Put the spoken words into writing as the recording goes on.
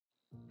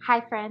Hi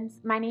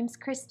friends, my name's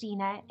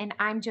Kristina and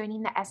I'm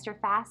joining the Esther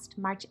Fast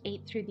March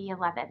 8th through the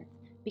 11th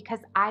because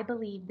I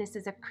believe this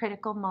is a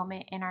critical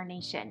moment in our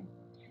nation.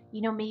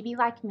 You know, maybe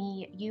like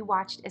me, you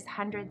watched as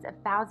hundreds of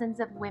thousands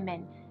of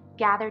women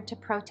gathered to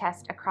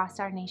protest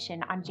across our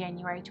nation on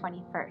January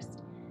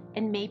 21st.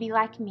 And maybe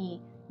like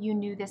me, you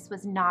knew this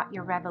was not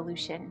your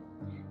revolution.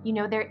 You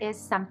know, there is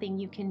something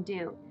you can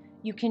do.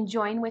 You can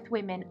join with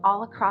women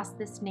all across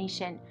this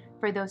nation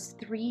for those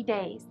 3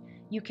 days.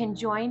 You can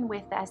join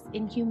with us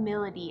in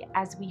humility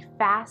as we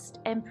fast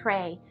and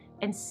pray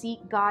and seek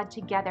God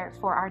together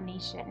for our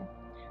nation.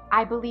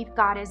 I believe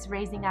God is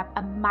raising up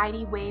a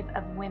mighty wave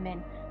of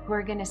women who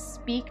are going to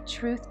speak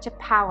truth to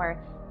power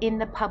in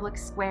the public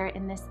square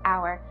in this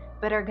hour,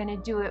 but are going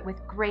to do it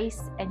with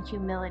grace and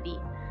humility.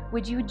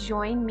 Would you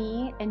join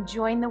me and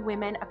join the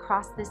women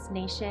across this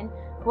nation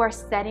who are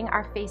setting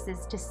our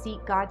faces to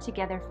seek God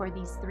together for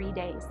these 3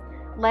 days?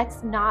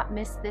 Let's not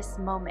miss this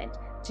moment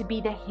to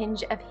be the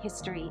hinge of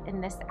history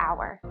in this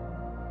hour.